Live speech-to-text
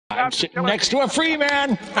I'm sitting next to a free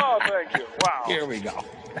man. Oh, thank you. Wow. Here we go.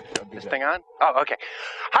 This thing on? Oh, okay.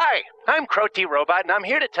 Hi, I'm Crow T Robot, and I'm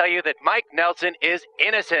here to tell you that Mike Nelson is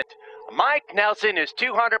innocent. Mike Nelson is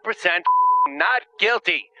 200% not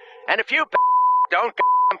guilty. And if you don't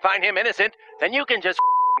find him innocent, then you can just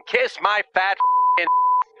kiss my fat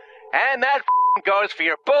and that goes for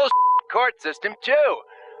your bullshit court system too.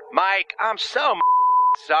 Mike, I'm so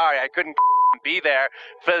sorry I couldn't be there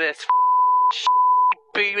for this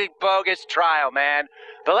bogus trial, man.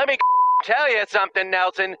 But let me tell you something,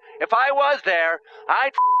 Nelson. If I was there,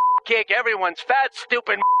 I'd kick everyone's fat,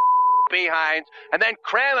 stupid behinds and then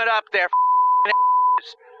cram it up their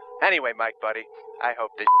Anyway, Mike, buddy, I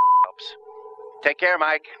hope this helps. Take care,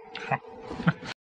 Mike.